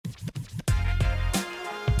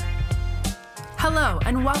Hello,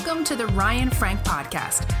 and welcome to the Ryan Frank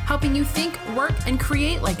Podcast, helping you think, work, and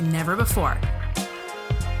create like never before.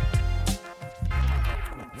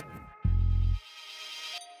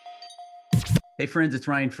 Hey friends, it's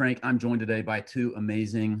Ryan Frank. I'm joined today by two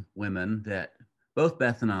amazing women that both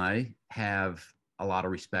Beth and I have a lot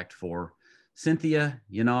of respect for. Cynthia,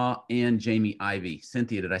 Yanof, and Jamie Ivey.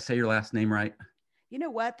 Cynthia, did I say your last name right? You know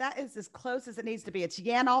what? That is as close as it needs to be. It's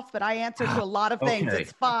Yanof, but I answer to a lot of things. Okay.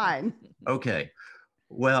 It's fine. Okay.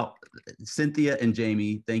 Well, Cynthia and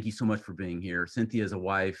Jamie, thank you so much for being here. Cynthia is a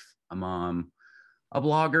wife, a mom, a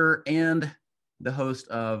blogger, and the host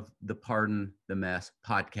of the Pardon the Mess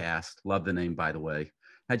podcast. Love the name, by the way.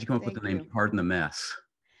 How'd you come up with the name Pardon the Mess?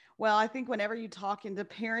 Well, I think whenever you talk into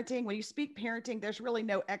parenting, when you speak parenting, there's really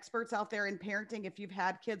no experts out there in parenting if you've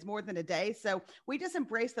had kids more than a day. So we just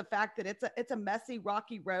embrace the fact that it's a messy,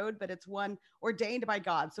 rocky road, but it's one ordained by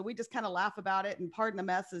God. So we just kind of laugh about it, and Pardon the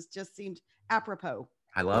Mess has just seemed apropos.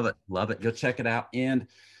 I love it. Love it. Go check it out. And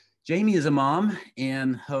Jamie is a mom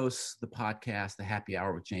and hosts the podcast, The Happy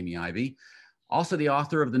Hour with Jamie Ivey. Also the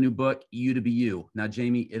author of the new book, You to Be You. Now,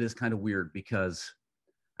 Jamie, it is kind of weird because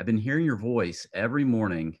I've been hearing your voice every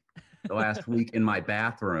morning the last week in my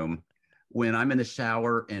bathroom when I'm in the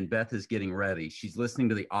shower and Beth is getting ready. She's listening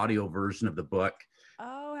to the audio version of the book.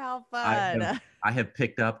 Oh, how fun. I have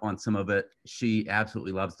picked up on some of it. She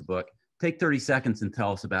absolutely loves the book. Take 30 seconds and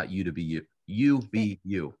tell us about You to Be You. You be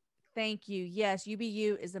you. Thank you. Yes, You Be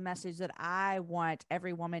You is a message that I want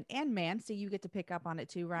every woman and man, so you get to pick up on it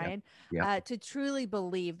too, Ryan, to truly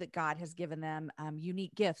believe that God has given them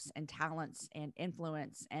unique gifts and talents and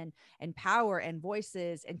influence and power and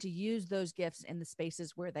voices, and to use those gifts in the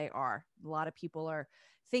spaces where they are. A lot of people are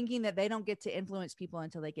thinking that they don't get to influence people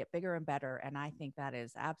until they get bigger and better. And I think that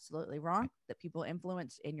is absolutely wrong, that people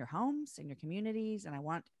influence in your homes, in your communities. And I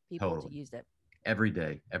want people to use it. Every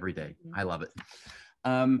day. Mm-hmm. I love it.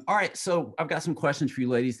 All right. So I've got some questions for you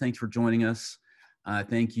ladies. Thanks for joining us.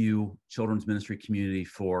 Thank you, children's ministry community,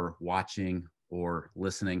 for watching or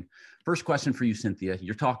listening. First question for you, Cynthia.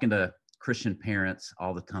 You're talking to Christian parents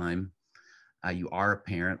all the time. You are a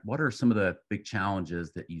parent. What are some of the big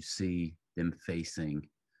challenges that you see them facing,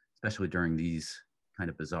 especially during these kind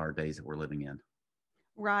of bizarre days that we're living in?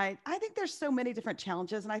 Right. I think there's so many different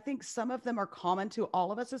challenges, and I think some of them are common to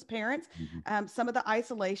all of us as parents. Mm-hmm. Some of the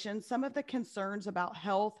isolation, some of the concerns about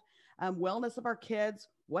health, wellness of our kids,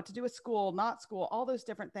 what to do with school, not school, all those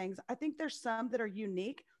different things. I think there's some that are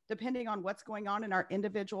unique depending on what's going on in our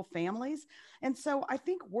individual families. And so I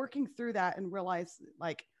think working through that and realize,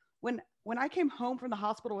 like, when I came home from the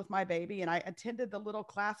hospital with my baby and I attended the little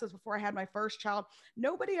classes before I had my first child,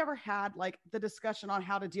 nobody ever had like the discussion on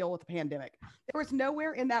how to deal with the pandemic. There was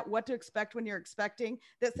nowhere in that what to expect when you're expecting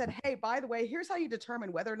that said, hey, by the way, here's how you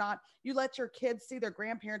determine whether or not you let your kids see their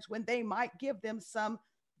grandparents when they might give them some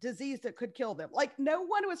disease that could kill them. Like, no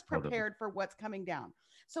one was prepared for what's coming down.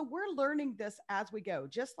 So we're learning this as we go,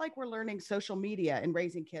 just like we're learning social media and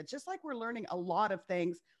raising kids, just like we're learning a lot of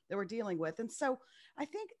things that we're dealing with. And so I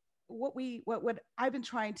think what I've been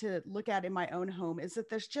trying to look at in my own home is that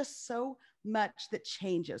there's just so much that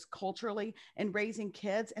changes culturally in raising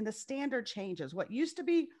kids, and the standard changes. What used to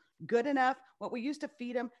be good enough, what we used to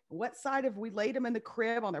feed them, what side have we laid them in the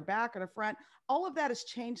crib, on their back or their front, all of that has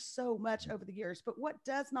changed so much over the years. But what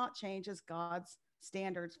does not change is God's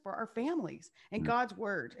standards for our families and God's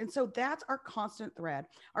word. And so that's our constant thread,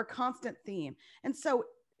 our constant theme. And so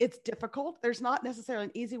it's difficult. There's not necessarily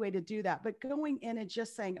an easy way to do that, but going in and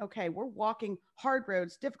just saying, okay, we're walking hard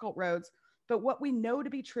roads, difficult roads, but what we know to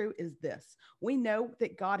be true is this. We know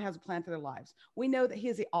that God has a plan for their lives. We know that he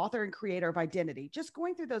is the author and creator of identity. Just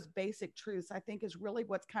going through those basic truths, I think, is really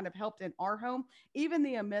what's kind of helped in our home, even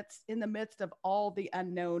in the midst of all the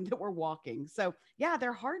unknown that we're walking. So yeah,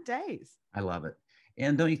 they're hard days. I love it.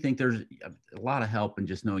 And don't you think there's a lot of help in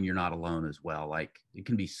just knowing you're not alone as well? Like, it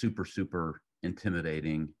can be super, super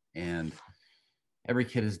intimidating, and every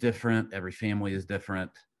kid is different. Every family is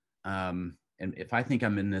different. And if I think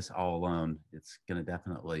I'm in this all alone, it's going to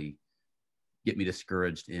definitely get me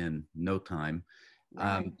discouraged in no time.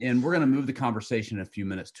 Right. And we're going to move the conversation in a few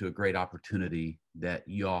minutes to a great opportunity that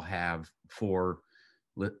you all have for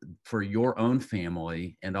your own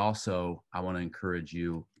family. And also, I want to encourage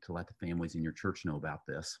you to let the families in your church know about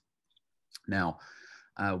this. Now,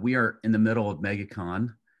 we are in the middle of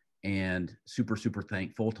MegaCon, and super, super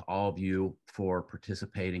thankful to all of you for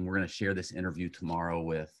participating. We're going to share this interview tomorrow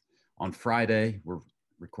on Friday. We're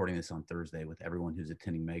recording this on Thursday with everyone who's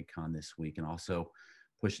attending MegaCon this week, and also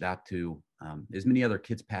push it out to as many other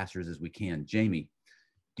kids pastors as we can. Jamie,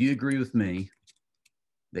 do you agree with me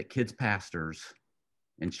that kids pastors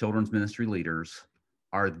and children's ministry leaders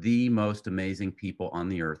are the most amazing people on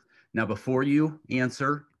the earth. Now, before you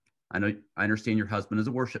answer, I understand your husband is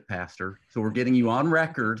a worship pastor, so we're getting you on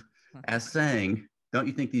record as saying, don't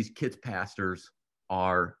you think these kids pastors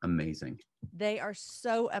are amazing? They are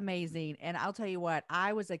so amazing. And I'll tell you what,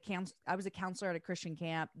 I was a counselor at a Christian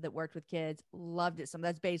camp that worked with kids, loved it. So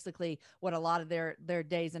that's basically what a lot of their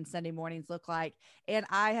days and Sunday mornings look like. And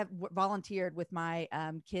I have volunteered with my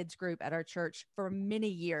kids group at our church for many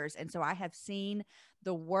years. And so I have seen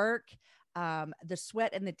the work, the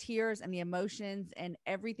sweat and the tears and the emotions and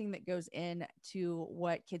everything that goes into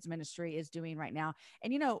what kids ministry is doing right now.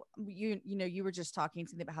 And you were just talking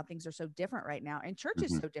to me about how things are so different right now, and church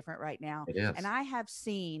is so different right now. It is. And I have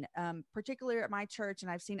seen, particularly at my church, and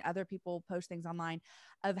I've seen other people post things online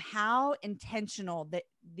of how intentional that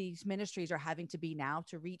these ministries are having to be now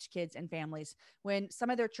to reach kids and families when some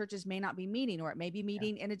of their churches may not be meeting, or it may be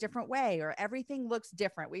meeting in a different way, or everything looks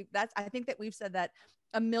different. I think that we've said that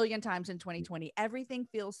a million times in 2020. Everything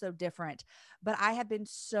feels so different, but I have been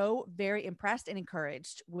so very impressed and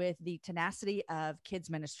encouraged with the tenacity of kids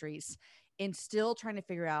ministries in still trying to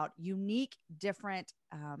figure out unique, different,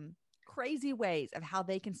 crazy ways of how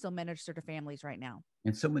they can still minister to families right now.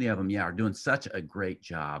 And so many of them, are doing such a great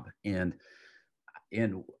job. And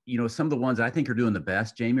some of the ones I think are doing the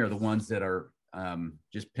best, Jamie, are the ones that are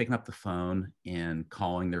just picking up the phone and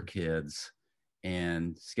calling their kids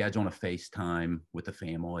and scheduling a FaceTime with the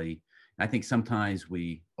family. And I think sometimes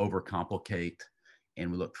we overcomplicate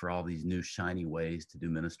and we look for all these new shiny ways to do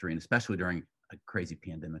ministry, and especially during a crazy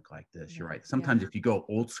pandemic like this. You're right. Sometimes if you go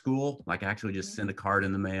old school, like actually just send a card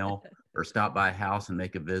in the mail or stop by a house and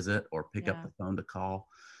make a visit or pick up the phone to call.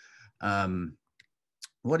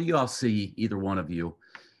 What do you all see, either one of you?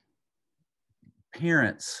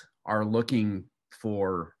 Parents are looking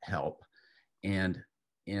for help, and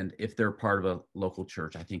if they're part of a local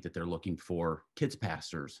church, I think that they're looking for kids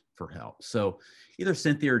pastors for help. So either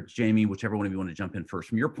Cynthia or Jamie, whichever one of you want to jump in first,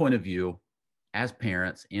 from your point of view as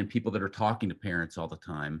parents and people that are talking to parents all the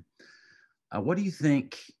time, what do you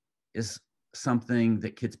think is something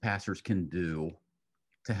that kids pastors can do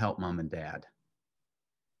to help mom and dad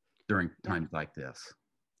during times like this?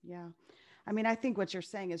 Yeah. I mean, I think what you're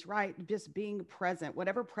saying is right. Just being present,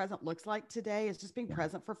 whatever present looks like today, is just being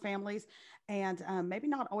present for families, and maybe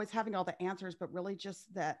not always having all the answers, but really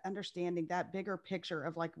just that understanding that bigger picture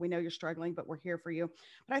of like, we know you're struggling, but we're here for you.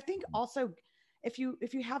 But I think also, if you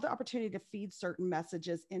have the opportunity to feed certain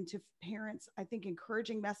messages into parents, I think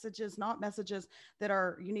encouraging messages, not messages that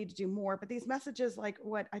are, you need to do more, but these messages, like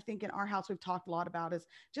what I think in our house we've talked a lot about, is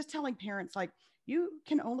just telling parents, like, you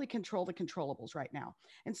can only control the controllables right now.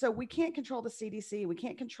 And so we can't control the CDC. We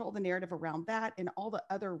can't control the narrative around that and all the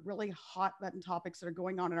other really hot button topics that are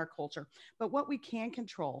going on in our culture. But what we can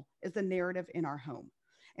control is the narrative in our home.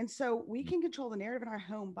 And so we can control the narrative in our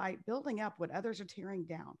home by building up what others are tearing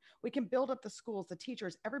down. We can build up the schools, the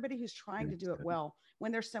teachers, everybody who's trying to do it well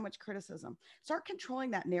when there's so much criticism. Start controlling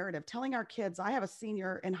that narrative, telling our kids. I have a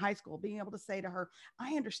senior in high school, being able to say to her,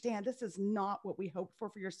 I understand this is not what we hoped for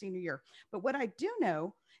your senior year. But what I do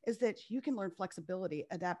know is that you can learn flexibility,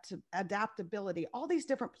 adaptability, all these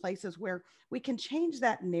different places where we can change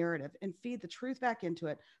that narrative and feed the truth back into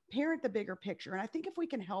it, parent the bigger picture. And I think if we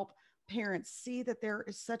can help parents see that there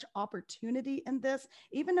is such opportunity in this,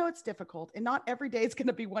 even though it's difficult, and not every day is going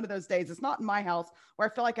to be one of those days. It's not in my house where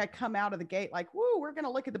I feel like I come out of the gate like, woo, we're going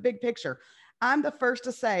to look at the big picture. I'm the first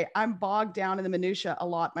to say I'm bogged down in the minutia a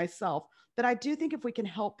lot myself. But I do think if we can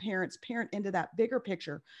help parents parent into that bigger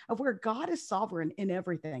picture of where God is sovereign in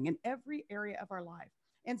everything, in every area of our life,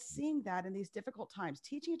 and seeing that in these difficult times,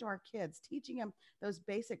 teaching it to our kids, teaching them those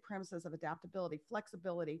basic premises of adaptability,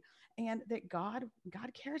 flexibility, and that God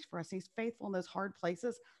cares for us. He's faithful in those hard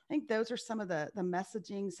places. I think those are some of the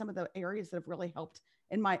messaging, some of the areas that have really helped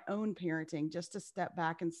in my own parenting, just to step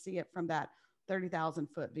back and see it from that 30,000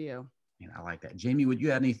 foot view. I like that. Jamie, would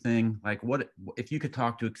you add anything? Like, what if you could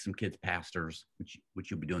talk to some kids pastors,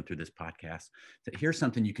 which you'll be doing through this podcast, that here's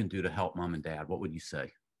something you can do to help mom and dad? What would you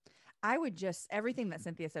say? I would just, everything that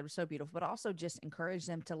Cynthia said was so beautiful, but also just encourage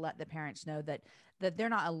them to let the parents know that they're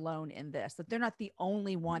not alone in this, that they're not the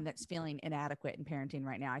only one that's feeling inadequate in parenting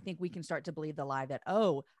right now. I think we can start to believe the lie that,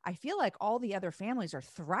 oh, I feel like all the other families are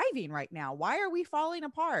thriving right now. Why are we falling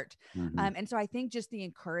apart? And so I think just the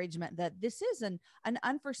encouragement that this is an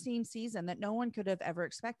unforeseen season that no one could have ever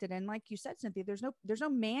expected. And like you said, Cynthia, there's no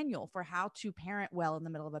manual for how to parent well in the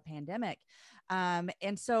middle of a pandemic.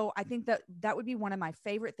 And so I think that would be one of my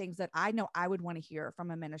favorite things that I know I would want to hear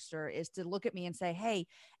from a minister, is to look at me and say, hey,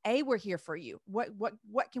 we're here for you.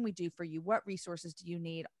 What can we do for you? What resources do you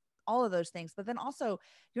need? All of those things. But then also,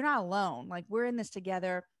 you're not alone. Like, we're in this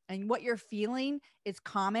together. And what you're feeling is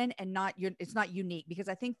common and it's not unique, because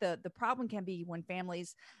I think the problem can be when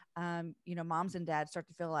families, moms and dads start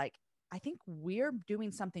to feel like, I think we're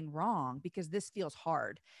doing something wrong because this feels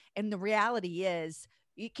hard. And the reality is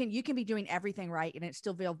you can be doing everything right and it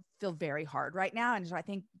still feel very hard right now. And so I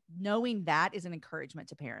think knowing that is an encouragement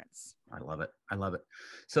to parents. I love it.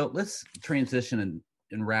 So let's transition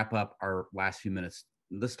and wrap up our last few minutes.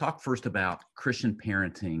 Let's talk first about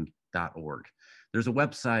christianparenting.org. There's a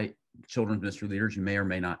website, Children's Ministry Leaders, you may or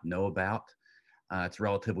may not know about. It's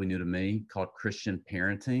relatively new to me, called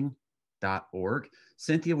christianparenting.org.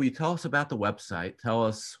 Cynthia, will you tell us about the website? Tell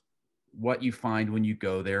us what you find when you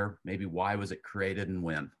go there, maybe why was it created and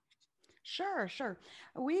when? Sure.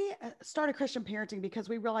 We started Christian Parenting because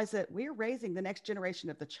we realized that we're raising the next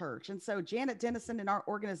generation of the church. And so Janet Dennison in our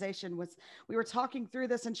organization we were talking through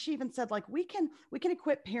this, and she even said, like, we can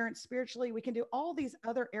equip parents spiritually. We can do all these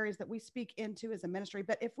other areas that we speak into as a ministry.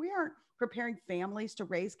 But if we aren't preparing families to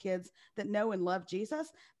raise kids that know and love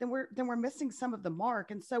Jesus, then we're missing some of the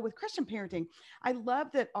mark. And so with Christian Parenting, I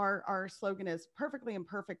love that our slogan is perfectly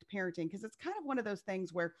imperfect parenting, because it's kind of one of those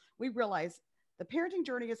things where we realize the parenting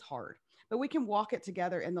journey is hard, but we can walk it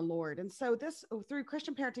together in the Lord. And so through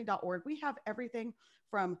christianparenting.org, we have everything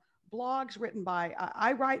from blogs written by,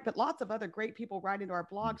 I write, but lots of other great people write into our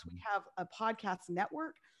blogs. Mm-hmm. We have a podcast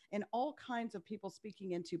network and all kinds of people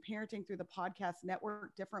speaking into parenting through the podcast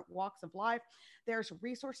network, different walks of life. There's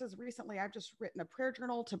resources. Recently, I've just written a prayer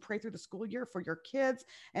journal to pray through the school year for your kids.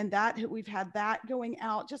 And that we've had that going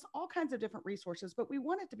out, just all kinds of different resources. But we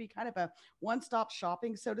want it to be kind of a one-stop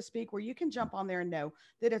shopping, so to speak, where you can jump on there and know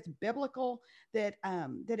that it's biblical, that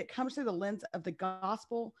it comes through the lens of the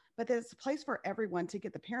gospel, but that it's a place for everyone to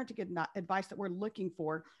get the parenting advice that we're looking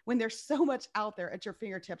for when there's so much out there at your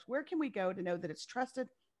fingertips. Where can we go to know that it's trusted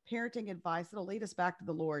parenting advice that'll lead us back to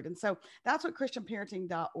the Lord? And so that's what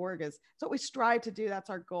christianparenting.org is. It's what we strive to do. That's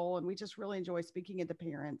our goal. And we just really enjoy speaking into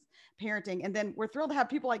parenting. And then we're thrilled to have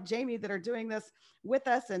people like Jamie that are doing this with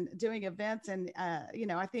us and doing events. And,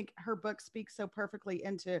 I think her book speaks so perfectly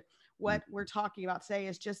into what we're talking about today,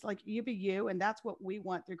 is just like, you be you. And that's what we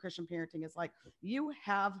want through Christian Parenting, is like, you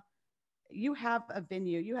have a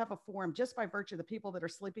venue, you have a forum just by virtue of the people that are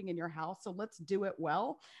sleeping in your house. So let's do it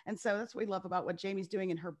well. And so that's what we love about what Jamie's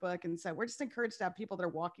doing in her book. And so we're just encouraged to have people that are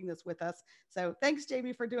walking this with us. So thanks,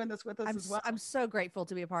 Jamie, for doing this with us as well. I'm so grateful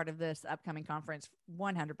to be a part of this upcoming conference.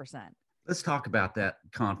 100%. Let's talk about that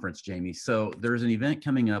conference, Jamie. So there's an event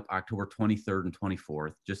coming up October 23rd and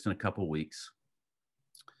 24th, just in a couple of weeks,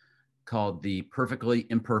 called the Perfectly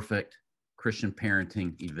Imperfect Christian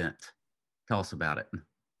Parenting Event. Tell us about it.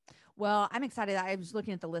 Well, I'm excited. I was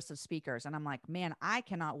looking at the list of speakers and I'm like, man, I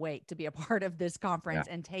cannot wait to be a part of this conference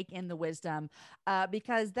and take in the wisdom,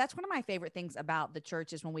 because that's one of my favorite things about the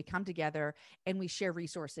church is when we come together and we share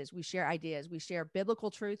resources, we share ideas, we share biblical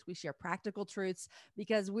truths, we share practical truths,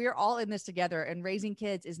 because we're all in this together, and raising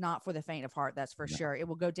kids is not for the faint of heart. That's for sure. It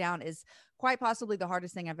will go down as quite possibly the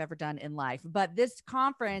hardest thing I've ever done in life. But this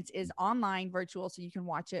conference is online, virtual, so you can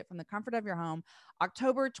watch it from the comfort of your home,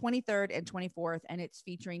 October 23rd and 24th. And it's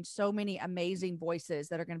featuring so many amazing voices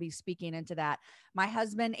that are going to be speaking into that. My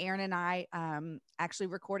husband, Aaron, and I actually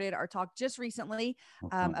recorded our talk just recently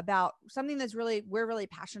about something we're really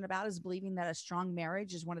passionate about, is believing that a strong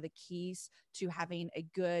marriage is one of the keys to having a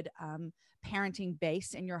good parenting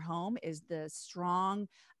base in your home, is the strong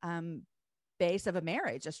base of a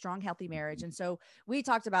marriage, a strong, healthy marriage. And so we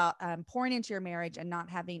talked about pouring into your marriage and not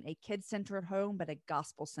having a kid-centered home, but a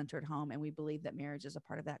gospel-centered home. And we believe that marriage is a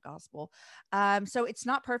part of that gospel. So it's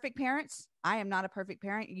not perfect, parents. I am not a perfect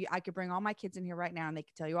parent. I could bring all my kids in here right now and they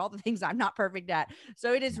could tell you all the things I'm not perfect at.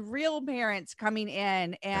 So it is real parents coming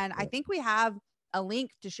in. And I think we have a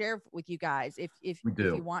link to share with you guys if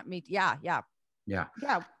you want me to. Yeah,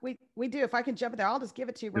 we do. If I can jump in there, I'll just give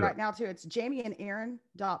it to you right now too. It's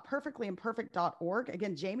jamieandaaron.perfectlyimperfect.org.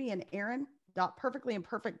 Again,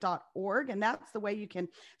 jamieandaaron.perfectlyimperfect.org. And that's the way you can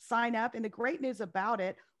sign up. And the great news about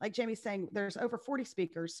it, like Jamie's saying, there's over 40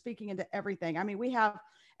 speakers speaking into everything. I mean, we have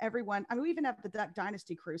everyone. I mean, we even have the Duck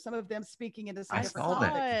Dynasty crew, some of them speaking into some different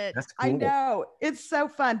topics. That's cool. I know, it's so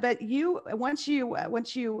fun. But once you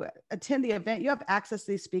attend the event, you have access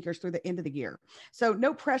to these speakers through the end of the year. So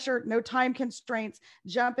no pressure, no time constraints.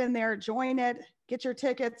 Jump in there, join it, get your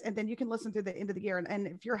tickets, and then you can listen through the end of the year. And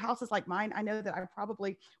if your house is like mine, I know that I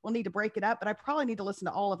probably will need to break it up, but I probably need to listen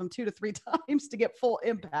to all of them 2 to 3 times to get full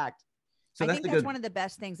impact. So I think that's one of the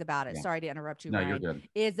best things about it. Yeah. Sorry to interrupt you, Ryan. You're good.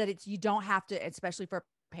 Is that you don't have to, especially for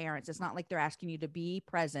parents, it's not like they're asking you to be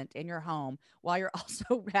present in your home while you're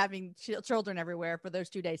also having children everywhere for those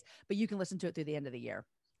 2 days, but you can listen to it through the end of the year.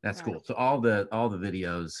 That's cool. So all the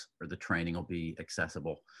videos or the training will be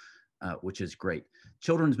accessible, which is great.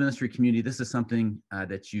 Children's ministry community. This is something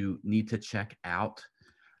that you need to check out.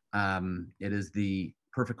 It is the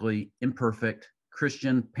Perfectly Imperfect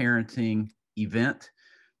Christian Parenting event.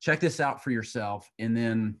 Check this out for yourself. And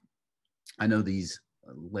then I know these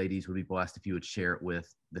ladies would be blessed if you would share it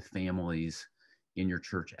with the families in your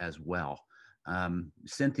church as well.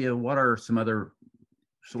 Cynthia, what are some of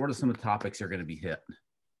the topics that are going to be hit?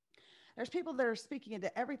 There's people that are speaking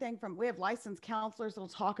into everything from, we have licensed counselors that'll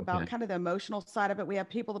talk about kind of the emotional side of it. We have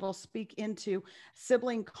people that'll speak into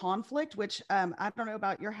sibling conflict, which I don't know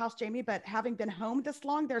about your house, Jamie, but having been home this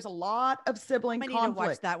long, there's a lot of sibling conflict. I need to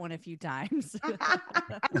watch that one a few times.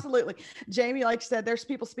 Absolutely. Jamie, like you said, there's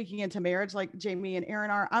people speaking into marriage like Jamie and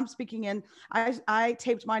Aaron are. I'm speaking in, I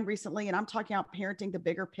taped mine recently and I'm talking about parenting the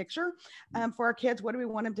bigger picture for our kids. What do we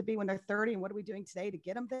want them to be when they're 30 and what are we doing today to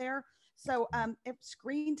get them there? So if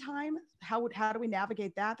screen time, how do we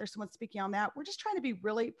navigate that? There's someone speaking on that. We're just trying to be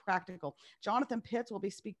really practical. Jonathan Pitts will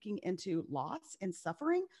be speaking into loss and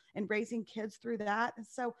suffering and raising kids through that. And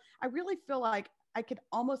so I really feel like I could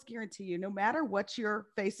almost guarantee you, no matter what you're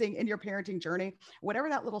facing in your parenting journey, whatever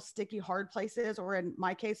that little sticky, hard place is, or in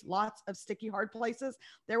my case, lots of sticky, hard places,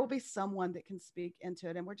 there will be someone that can speak into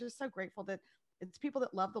it. And we're just so grateful that it's people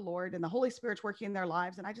that love the Lord and the Holy Spirit's working in their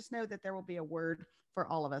lives. And I just know that there will be a word for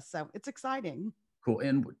all of us. So it's exciting. Cool.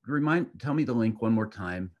 And tell me the link one more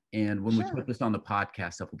time. And when we put this on the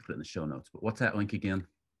podcast, we'll put it in the show notes. But what's that link again?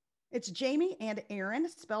 It's Jamie and Aaron,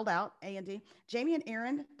 spelled out A&D,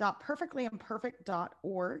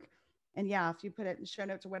 jamieandaaron.perfectlyimperfect.org. And yeah, if you put it in show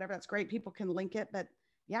notes or whatever, that's great. People can link it. But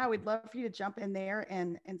yeah, we'd love for you to jump in there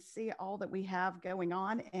and see all that we have going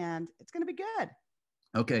on. And it's going to be good.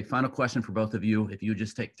 Okay, final question for both of you. If you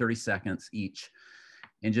just take 30 seconds each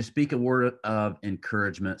and just speak a word of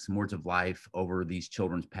encouragement, some words of life over these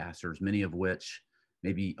children's pastors, many of which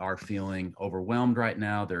maybe are feeling overwhelmed right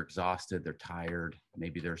now. They're exhausted, they're tired.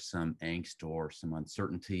 Maybe there's some angst or some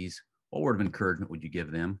uncertainties. What word of encouragement would you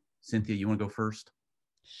give them? Cynthia, you want to go first?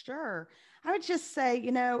 Sure. I would just say,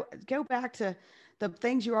 go back to the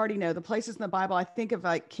things you already know, the places in the Bible. I think of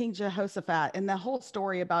like King Jehoshaphat and the whole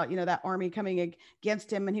story about, that army coming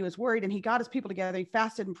against him, and he was worried and he got his people together. He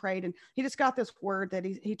fasted and prayed, and he just got this word that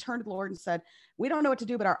he turned to the Lord and said, we don't know what to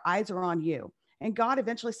do, but our eyes are on you. And God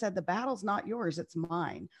eventually said, the battle's not yours, it's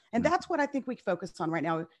mine. And that's what I think we focus on right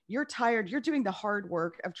now. You're tired. You're doing the hard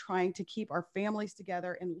work of trying to keep our families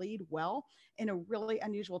together and lead well in a really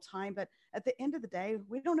unusual time. But at the end of the day,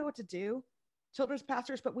 we don't know what to do, children's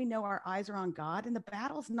pastors, but we know our eyes are on God and the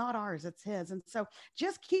battle's not ours, it's his. And so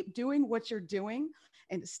just keep doing what you're doing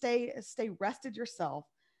and stay rested yourself.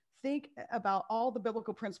 Think about all the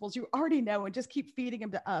biblical principles you already know and just keep feeding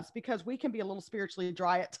them to us, because we can be a little spiritually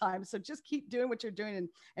dry at times. So just keep doing what you're doing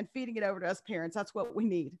and feeding it over to us parents. That's what we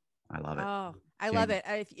need. I love it. Oh, I love it.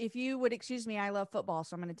 If you would excuse me, I love football.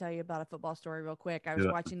 So I'm going to tell you about a football story real quick. I was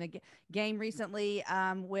watching the game recently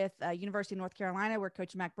with University of North Carolina, where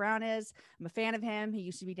Coach Mac Brown is. I'm a fan of him. He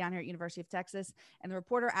used to be down here at University of Texas. And the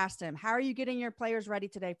reporter asked him, how are you getting your players ready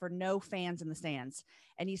today for no fans in the stands?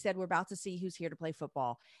 And he said, we're about to see who's here to play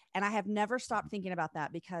football. And I have never stopped thinking about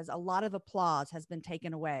that, because a lot of applause has been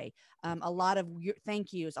taken away. A lot of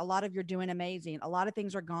thank yous, a lot of you're doing amazing. A lot of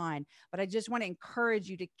things are gone. But I just want to encourage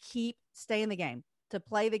you to stay in the game, to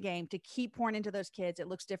play the game, to keep pouring into those kids. It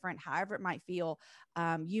looks different, however it might feel.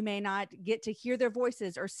 You may not get to hear their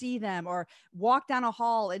voices or see them or walk down a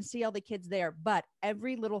hall and see all the kids there, but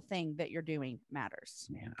every little thing that you're doing matters.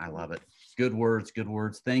 Man, I love it. Good words. Good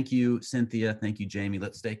words. Thank you, Cynthia. Thank you, Jamie.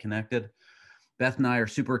 Let's stay connected. Beth and I are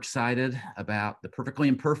super excited about the Perfectly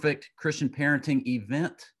Imperfect Christian Parenting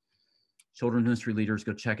event. Children's ministry leaders,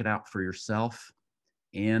 go check it out for yourself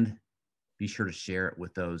and be sure to share it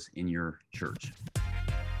with those in your church.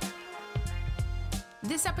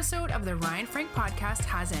 This episode of the Ryan Frank Podcast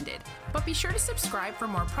has ended, but be sure to subscribe for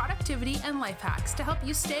more productivity and life hacks to help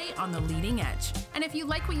you stay on the leading edge. And if you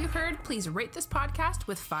like what you heard, please rate this podcast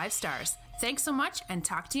with 5 stars. Thanks so much, and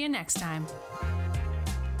talk to you next time.